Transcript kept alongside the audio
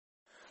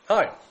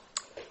Hi.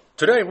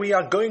 Today we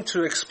are going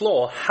to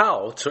explore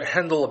how to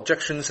handle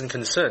objections and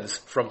concerns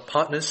from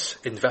partners,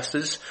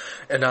 investors,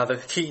 and other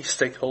key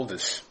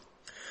stakeholders.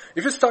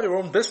 If you start your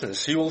own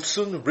business, you will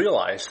soon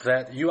realize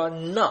that you are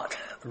not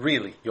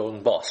really your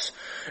own boss.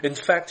 In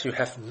fact, you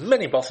have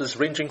many bosses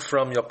ranging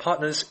from your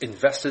partners,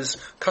 investors,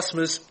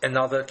 customers, and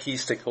other key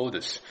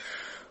stakeholders.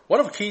 One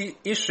of the key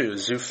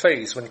issues you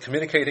face when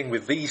communicating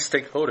with these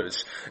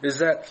stakeholders is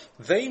that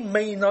they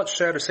may not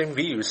share the same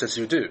views as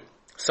you do.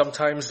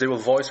 Sometimes they will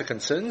voice their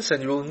concerns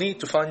and you will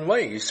need to find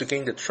ways to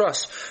gain their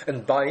trust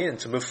and buy-in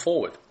to move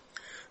forward.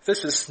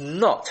 This is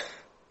not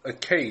a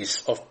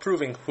case of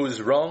proving who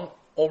is wrong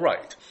or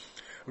right.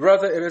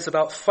 Rather, it is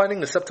about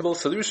finding acceptable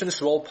solutions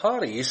to all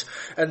parties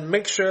and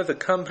make sure the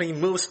company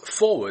moves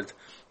forward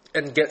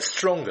and gets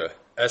stronger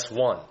as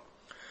one.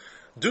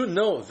 Do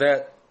know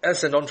that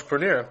as an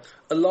entrepreneur,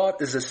 a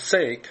lot is at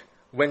stake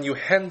when you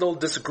handle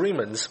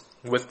disagreements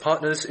with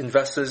partners,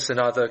 investors, and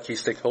other key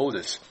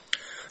stakeholders.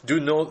 Do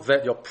note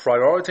that your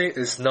priority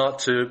is not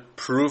to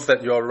prove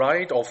that you're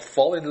right or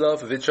fall in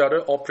love with each other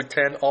or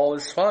pretend all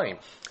is fine.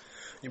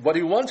 What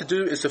you want to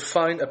do is to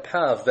find a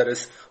path that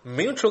is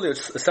mutually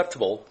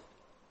acceptable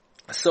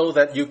so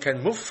that you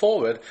can move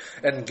forward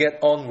and get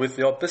on with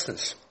your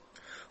business.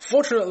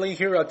 Fortunately,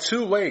 here are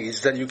two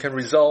ways that you can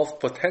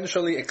resolve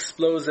potentially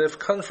explosive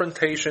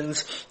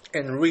confrontations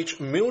and reach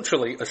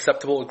mutually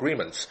acceptable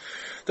agreements.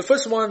 The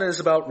first one is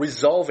about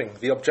resolving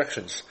the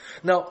objections.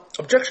 Now,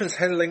 objections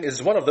handling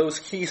is one of those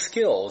key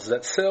skills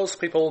that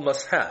salespeople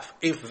must have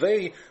if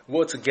they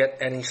were to get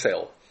any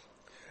sale.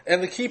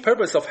 And the key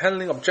purpose of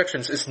handling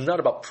objections is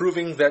not about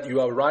proving that you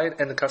are right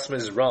and the customer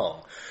is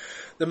wrong.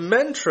 The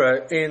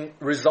mantra in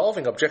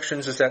resolving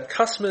objections is that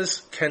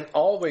customers can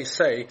always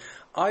say,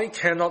 I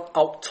cannot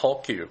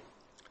out-talk you,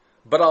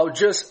 but I'll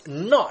just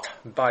not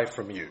buy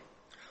from you.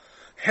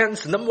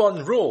 Hence, number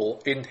one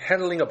rule in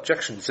handling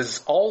objections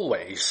is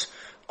always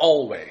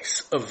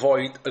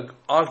avoid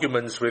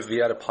arguments with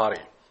the other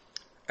party.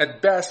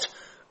 At best,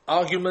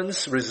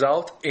 arguments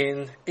result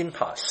in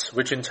impasse,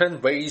 which in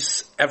turn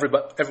wastes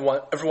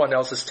everyone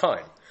else's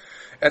time.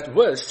 At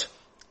worst,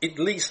 it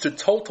leads to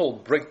total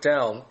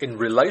breakdown in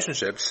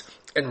relationships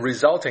and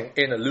resulting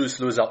in a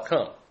lose-lose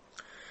outcome.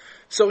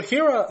 So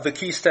here are the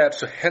key steps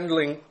to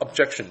handling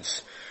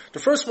objections. The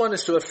first one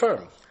is to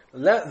affirm.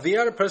 Let the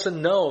other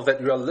person know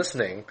that you are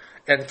listening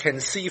and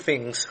can see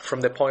things from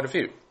their point of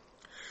view.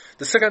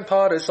 The second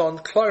part is on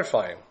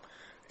clarifying.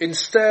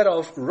 Instead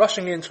of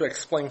rushing in to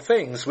explain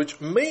things which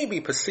may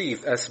be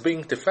perceived as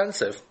being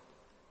defensive,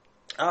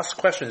 ask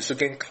questions to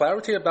gain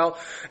clarity about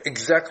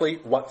exactly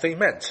what they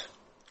meant.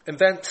 And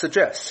then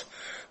suggest.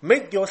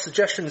 Make your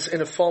suggestions in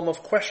the form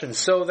of questions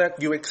so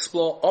that you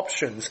explore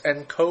options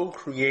and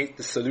co-create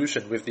the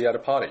solution with the other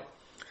party.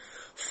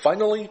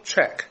 Finally,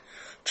 check.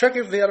 Check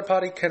if the other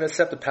party can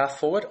accept the path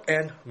forward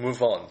and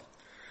move on.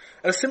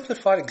 A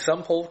simplified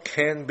example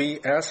can be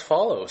as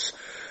follows.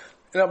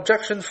 An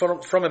objection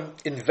from an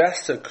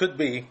investor could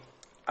be,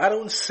 I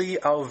don't see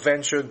our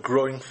venture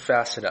growing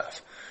fast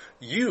enough.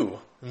 You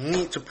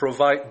need to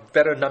provide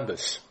better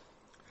numbers.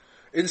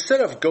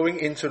 Instead of going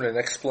into an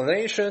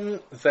explanation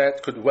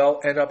that could well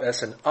end up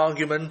as an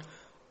argument,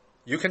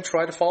 you can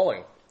try the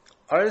following.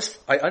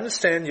 I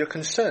understand your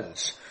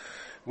concerns.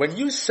 When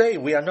you say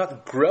we are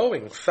not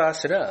growing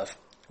fast enough,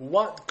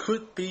 what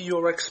could be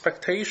your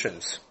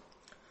expectations?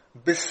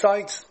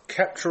 Besides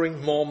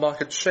capturing more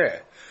market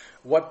share,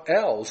 what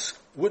else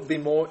would be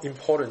more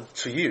important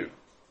to you?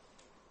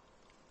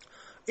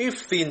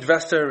 If the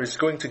investor is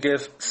going to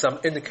give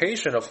some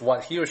indication of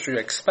what he or she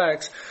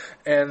expects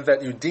and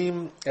that you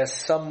deem as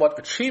somewhat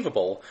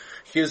achievable,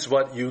 here's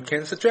what you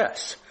can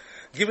suggest.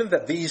 Given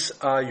that these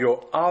are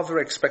your other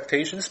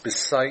expectations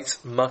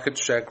besides market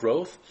share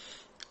growth,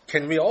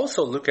 can we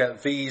also look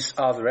at these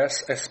other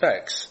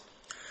aspects?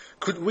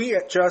 Could we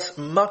adjust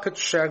market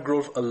share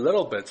growth a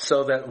little bit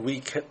so that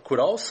we could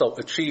also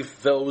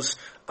achieve those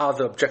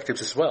other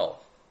objectives as well?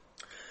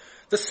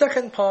 The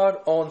second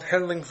part on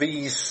handling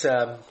these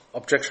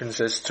objections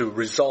is to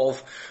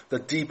resolve the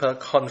deeper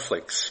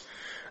conflicts.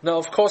 Now,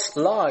 of course,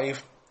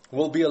 life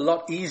will be a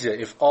lot easier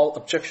if all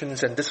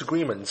objections and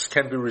disagreements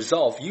can be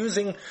resolved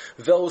using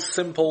those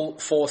simple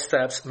 4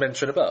 steps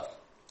mentioned above.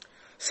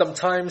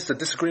 Sometimes the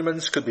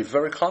disagreements could be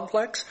very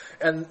complex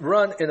and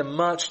run in a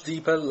much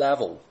deeper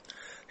level.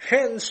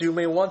 Hence, you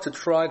may want to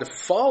try the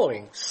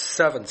following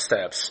 7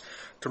 steps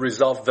to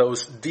resolve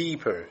those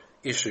deeper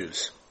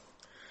issues.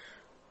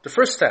 The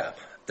first step,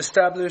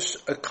 establish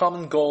a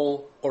common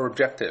goal or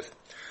objective.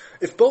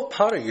 If both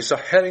parties are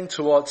heading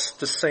towards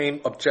the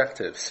same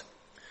objectives,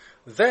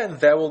 then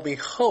there will be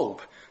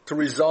hope to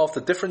resolve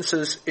the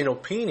differences in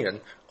opinion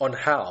on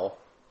how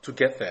to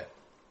get there.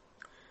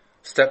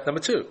 Step number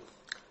 2,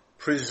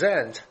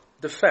 present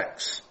the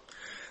facts.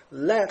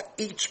 Let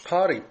each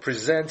party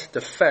present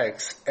the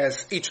facts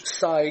as each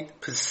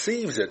side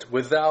perceives it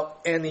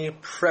without any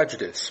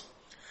prejudice.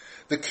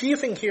 The key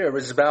thing here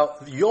is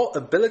about your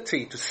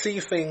ability to see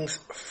things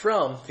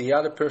from the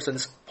other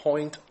person's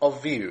point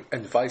of view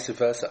and vice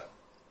versa.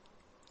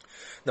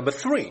 Number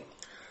 3,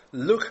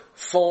 Look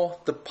for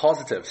the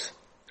positives.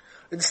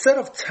 Instead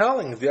of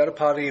telling the other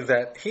party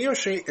that he or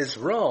she is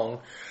wrong,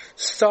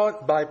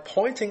 start by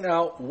pointing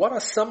out what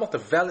are some of the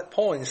valid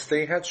points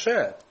they had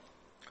shared.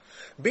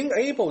 Being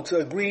able to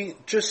agree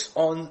just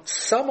on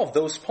some of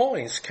those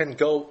points can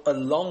go a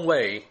long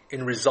way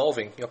in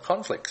resolving your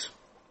conflicts.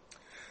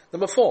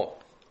 Number 4,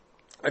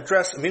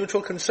 address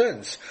mutual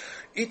concerns.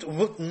 It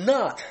would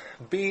not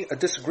be a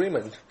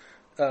disagreement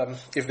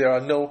if there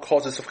are no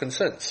causes of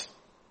concerns.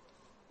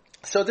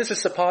 So this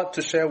is the part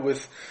to share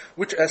with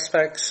which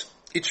aspects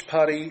each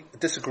party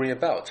disagree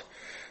about.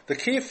 The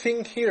key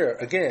thing here,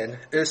 again,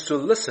 is to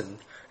listen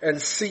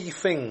and see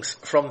things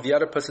from the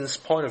other person's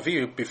point of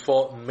view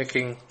before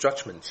making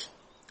judgments.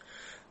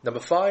 Number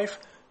 5,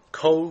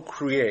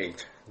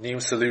 co-create new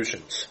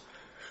solutions.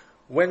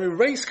 When we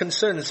raise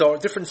concerns or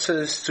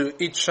differences to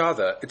each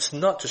other, it's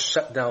not to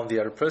shut down the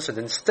other person.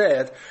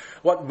 Instead,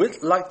 what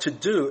we'd like to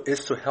do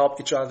is to help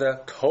each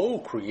other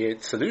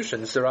co-create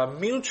solutions that are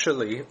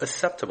mutually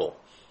acceptable.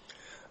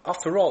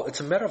 After all,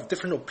 it's a matter of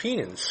different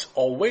opinions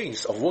or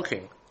ways of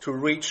working to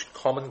reach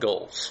common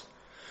goals.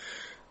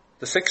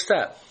 The 6th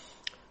step,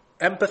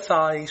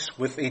 empathize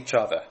with each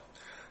other.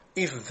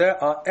 If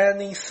there are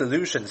any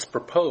solutions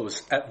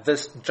proposed at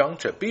this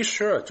juncture, be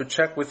sure to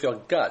check with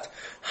your gut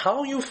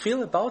how you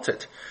feel about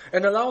it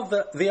and allow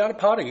the other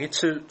party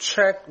to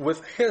check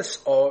with his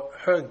or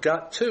her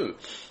gut too.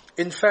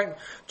 In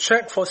fact,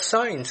 check for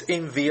signs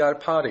in the other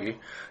party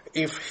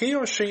if he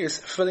or she is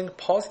feeling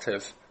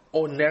positive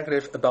or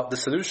negative about the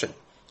solution.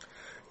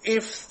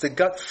 If the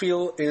gut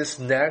feel is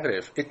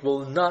negative, it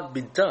will not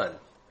be done.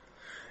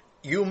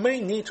 You may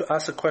need to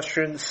ask a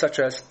question such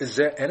as, is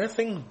there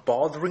anything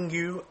bothering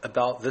you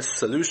about this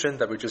solution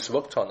that we just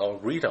worked on or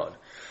agreed on?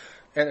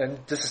 And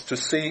this is to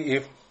see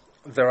if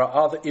there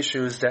are other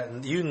issues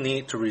that you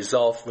need to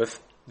resolve with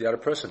the other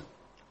person.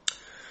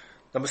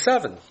 Number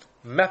 7,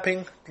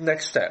 mapping the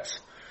next steps.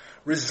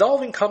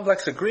 Resolving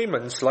complex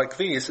agreements like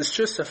these is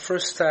just the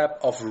first step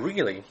of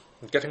really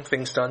getting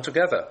things done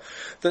together.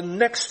 The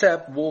next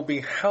step will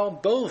be how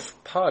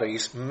both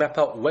parties map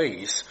out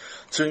ways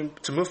to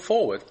move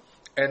forward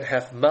and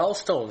have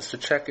milestones to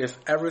check if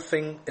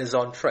everything is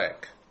on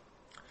track.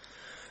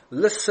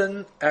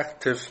 Listen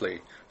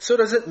actively. So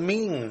does it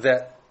mean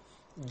that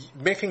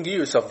making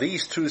use of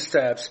these 2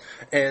 steps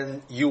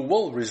and you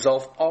will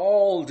resolve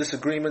all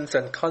disagreements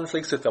and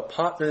conflicts with your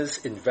partners,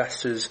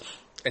 investors,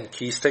 and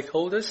key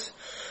stakeholders?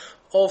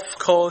 Of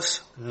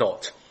course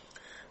not.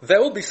 There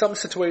will be some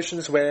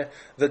situations where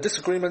the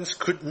disagreements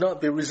could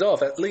not be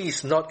resolved, at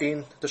least not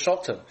in the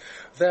short term.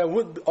 There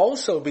would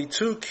also be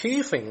 2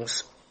 key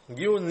things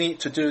you will need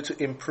to do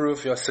to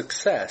improve your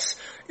success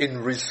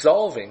in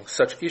resolving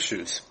such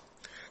issues.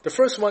 The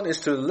first one is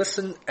to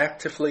listen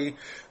actively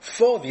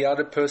for the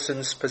other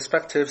person's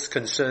perspectives,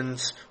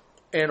 concerns,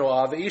 and or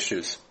other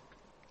issues.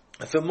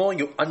 The more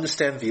you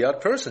understand the other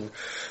person,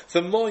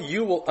 the more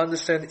you will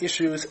understand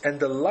issues and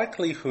the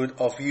likelihood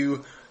of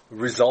you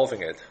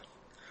resolving it.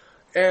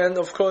 And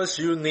of course,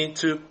 you need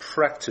to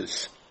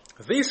practice.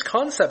 These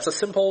concepts are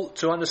simple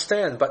to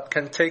understand but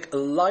can take a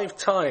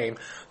lifetime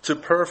to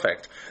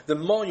perfect. The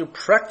more you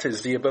practice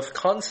the above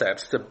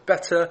concepts, the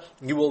better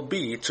you will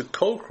be to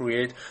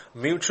co-create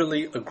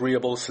mutually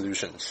agreeable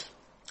solutions.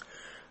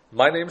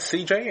 My name is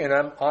CJ and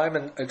I'm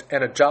an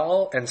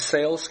agile and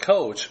sales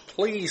coach.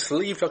 Please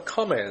leave your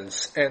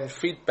comments and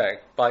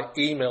feedback by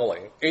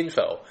emailing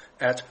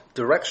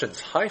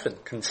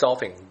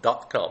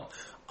info@directions-consulting.com.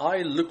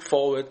 I look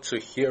forward to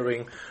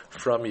hearing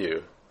from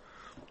you.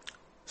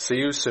 See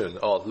you soon,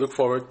 or look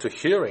forward to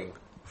hearing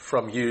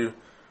from you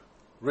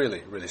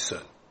really, really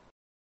soon.